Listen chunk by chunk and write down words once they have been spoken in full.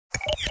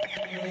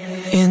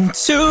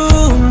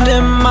Consumed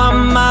in my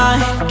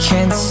mind,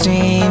 can't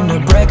seem to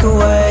break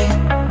away.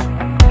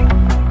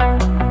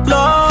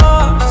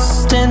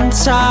 Lost in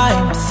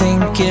time,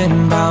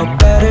 thinking about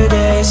better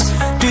days.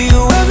 Do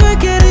you ever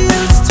get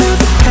used to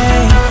the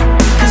pain?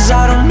 'Cause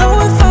I don't know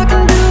if I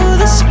can do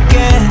this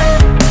again.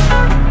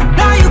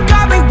 Now you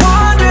got me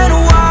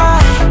wondering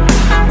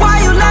why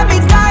you let me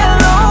die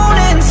alone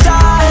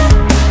inside.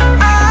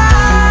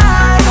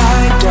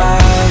 I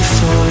died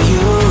for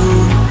you,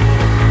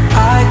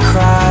 I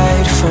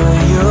cried for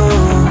you,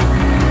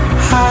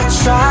 I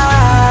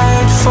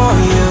tried for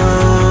you.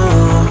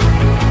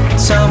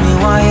 Tell me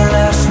why you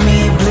left me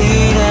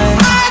bleeding.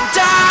 I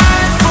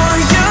died for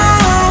you,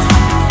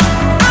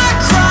 I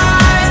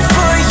cried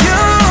for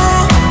you,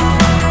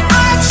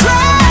 I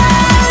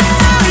tried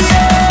for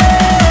you.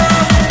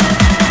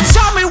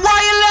 Tell me why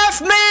you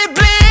left me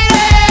bleeding.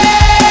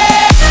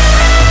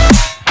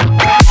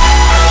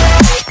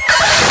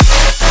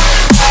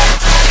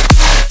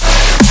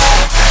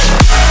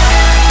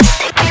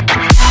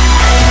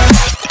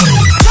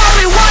 Tell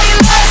me why you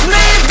left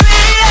me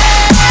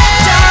bleeding. I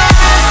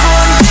died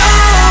for you,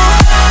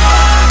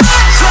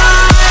 I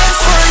cried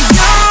for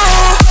you,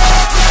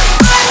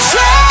 I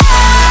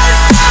tried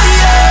for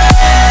you.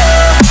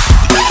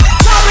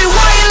 Tell me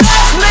why you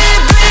left me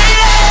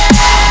bleeding.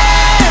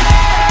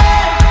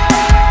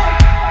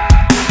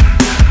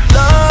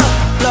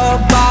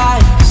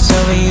 Lullabies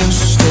of you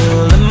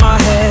still in my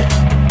head.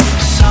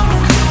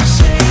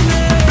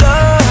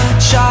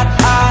 Bloodshot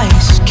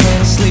eyes,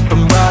 can't sleep,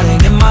 I'm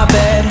rotting in my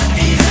bed.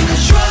 Even the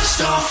drugs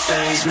don't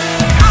faze me.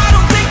 I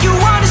don't think you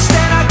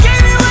understand, I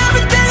gave you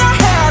everything I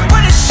had.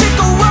 When did shit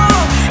go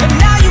wrong? And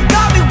now you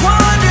got me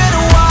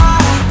wondering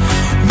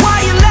why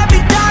you let me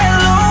die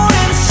alone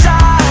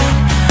inside.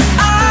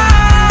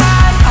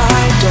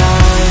 I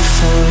died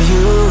for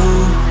you,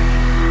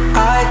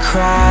 I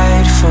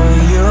cried for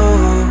you,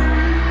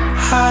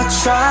 I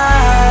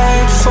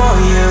tried for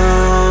you.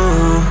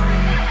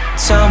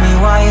 Tell me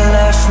why you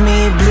left me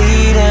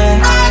bleeding.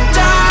 I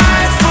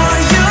died for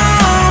you,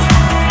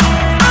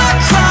 I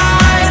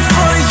cried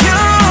for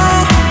you,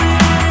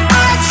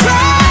 I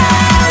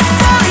tried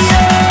for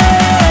you.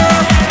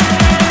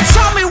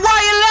 Tell me why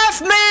you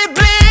left me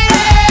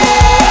bleeding.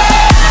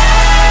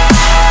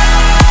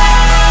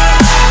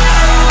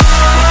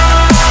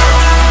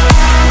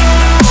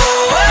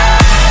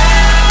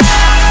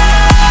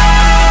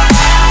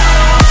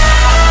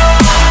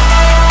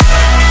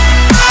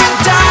 I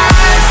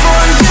died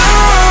for you,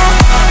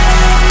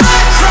 I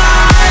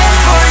cried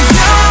for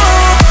you,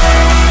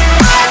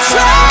 I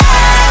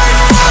tried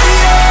for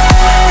you.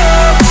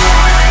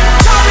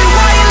 Tell me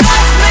why you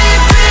left me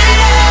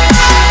bleeding.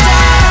 I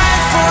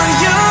died for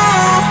you,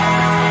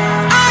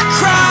 I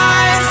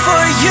cried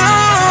for you,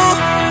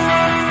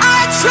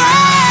 I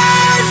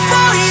tried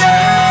for you.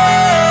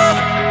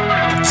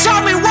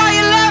 Tell me why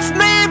you left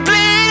me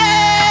bleeding.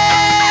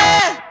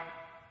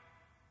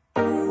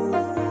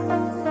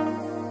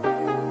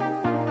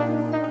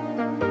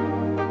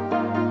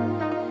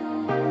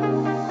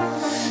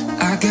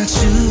 I got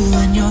you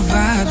and your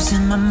vibes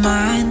in my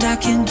mind, I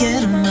can't get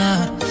them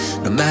out,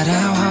 no matter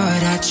how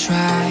hard I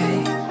try.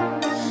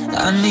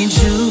 I need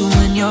you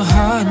and your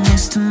heart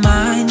next to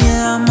mine,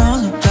 yeah, I'm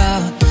all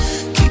about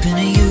keeping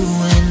it you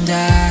and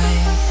I.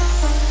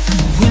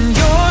 When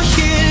you're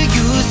here,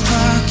 you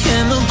spark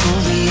chemical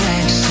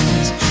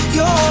reactions,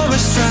 your aura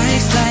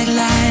strikes like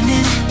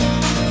lightning.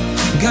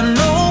 Got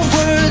no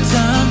words,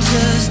 I'm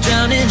just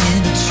drowning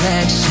in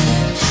attraction.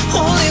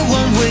 Only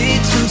one way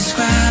to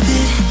describe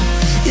it,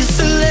 it's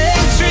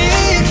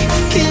electric.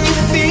 Can you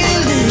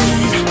feel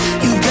it?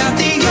 You got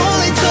the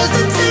only touch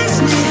that takes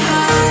me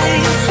high.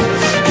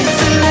 It's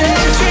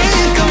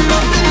electric, I'm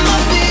up in my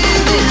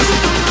feelings.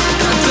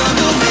 I don't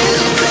know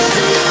feeling 'cause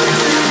of you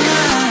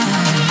tonight.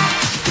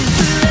 It's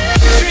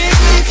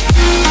electric.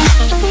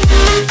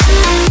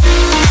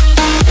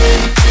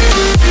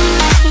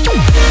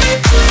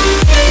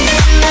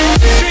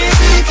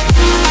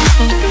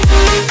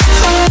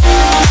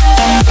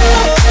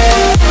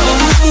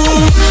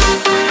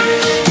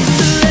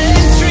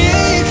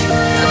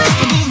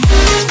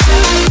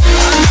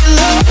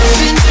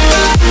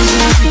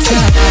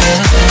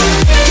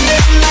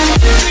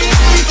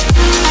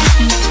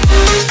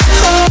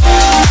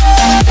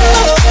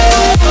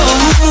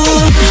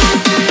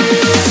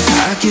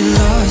 I get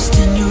lost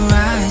in your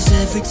eyes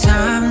every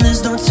time,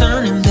 there's no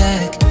turning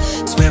back.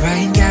 Swear I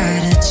ain't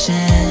got a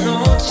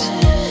chance.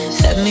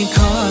 Had me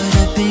caught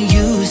up in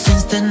you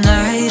since the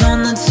night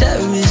on the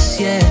terrace,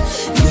 yeah.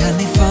 You had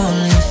me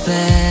falling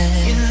fast.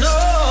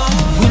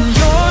 When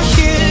you're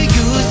here,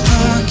 you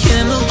spark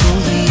chemical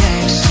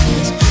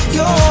reactions,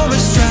 your aura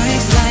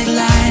strikes like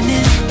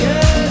lightning.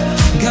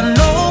 Got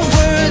no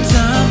words,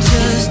 I'm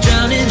just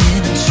drowning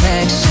in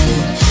attraction.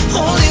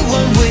 Only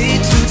one way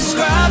to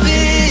describe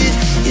it,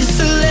 it's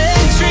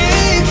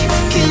electric.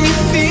 Can you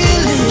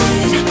feel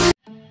it?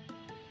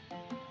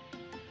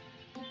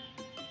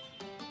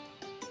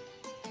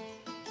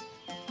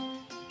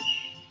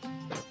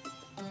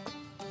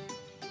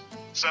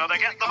 So they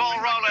get the ball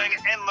rolling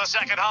in the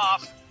second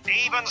half.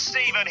 Even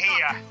Steven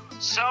here.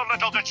 So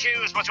little to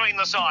choose between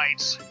the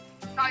sides.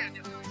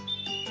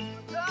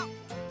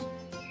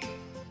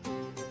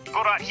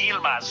 Burak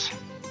Yilmaz.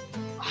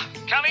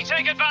 Can he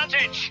take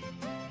advantage?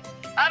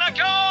 And a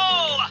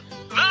goal!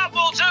 That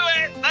will do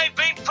it. They've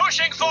been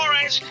pushing for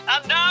it,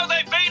 and now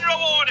they've been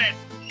rewarded.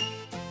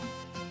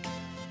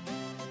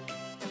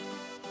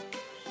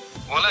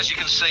 Well, as you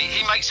can see,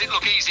 he makes it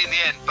look easy in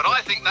the end, but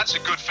I think that's a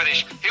good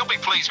finish. He'll be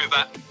pleased with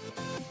that.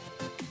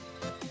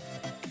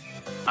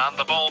 And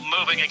the ball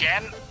moving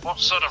again. What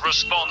sort of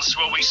response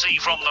will we see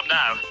from them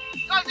now?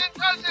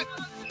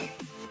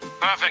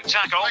 Perfect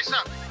tackle.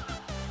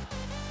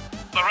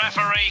 The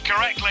referee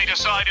correctly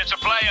decided to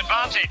play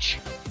advantage.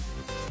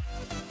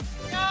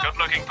 Good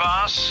looking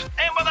pass.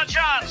 In with a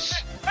chance.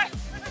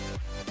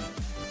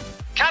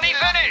 Can he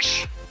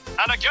finish?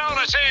 And a goal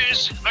it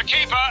is. The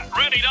keeper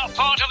really not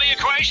part of the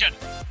equation.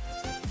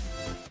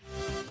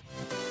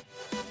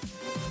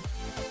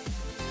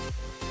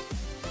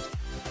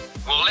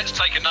 Well, let's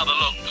take another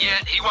look.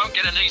 Yeah, he won't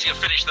get an easier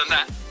finish than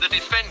that. The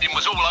defending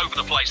was all over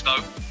the place,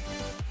 though.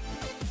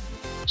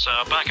 So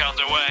back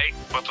underway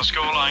with the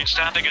scoreline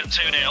standing at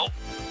 2-0.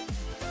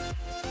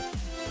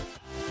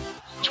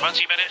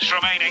 20 minutes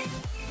remaining.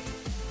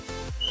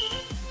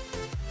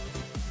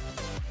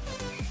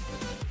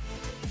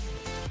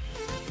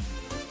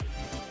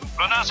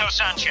 Renato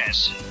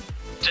Sanchez.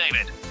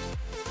 David.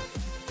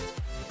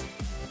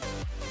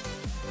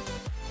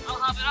 I'll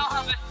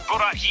have it.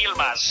 Burak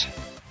Yilmaz.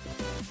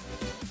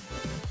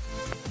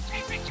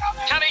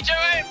 Can he do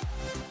it?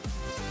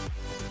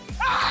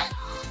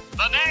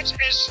 The net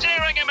is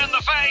staring him in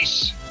the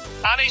face,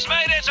 and he's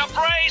made it a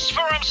brace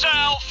for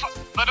himself.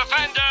 The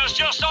defender's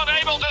just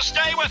unable to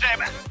stay with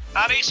him,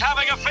 and he's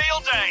having a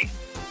field day.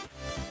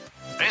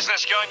 Is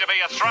this going to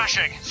be a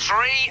thrashing?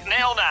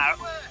 3-0 now.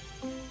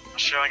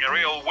 Showing a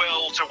real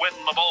will to win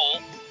the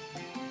ball.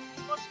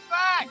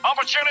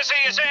 Opportunity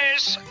it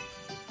is.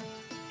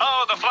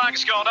 Oh, the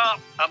flag's gone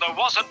up, and there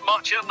wasn't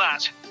much in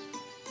that.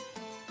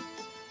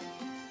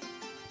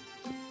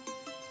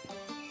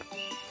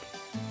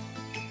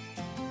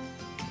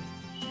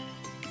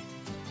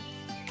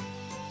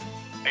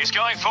 He's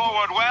going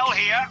forward well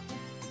here.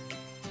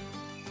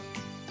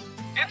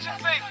 It's a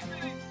thing.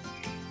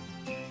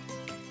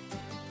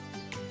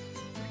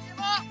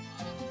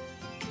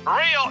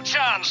 Real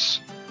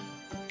chance.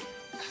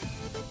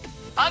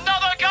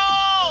 Another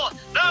goal!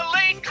 The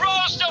lead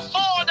grows to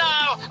 4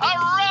 now. A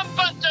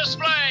rampant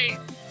display.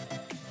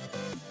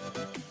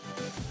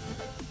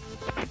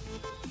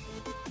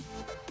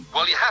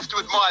 Well, you have to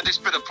admire this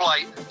bit of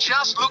play.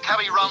 Just look how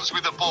he runs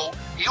with the ball.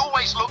 He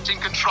always looked in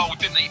control,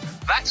 didn't he?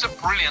 That's a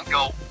brilliant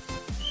goal.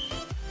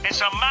 It's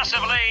a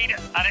massive lead,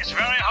 and it's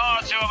very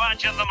hard to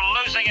imagine them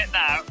losing it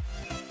now.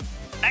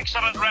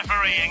 Excellent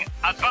refereeing,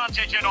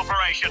 advantage in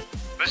operation.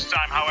 This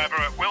time, however,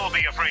 it will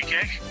be a free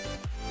kick.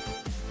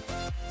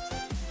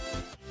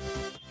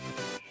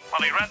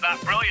 Well, he read that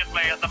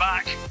brilliantly at the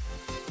back.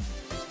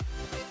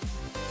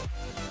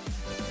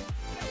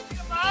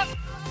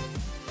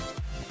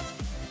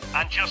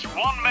 And just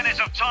 1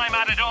 minute of time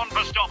added on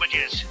for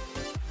stoppages.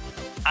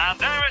 And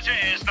there it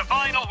is, the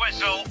final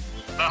whistle.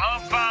 The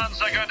home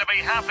fans are going to be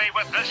happy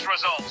with this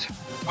result.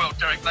 Well,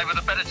 Derek, they were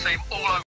the better team all over.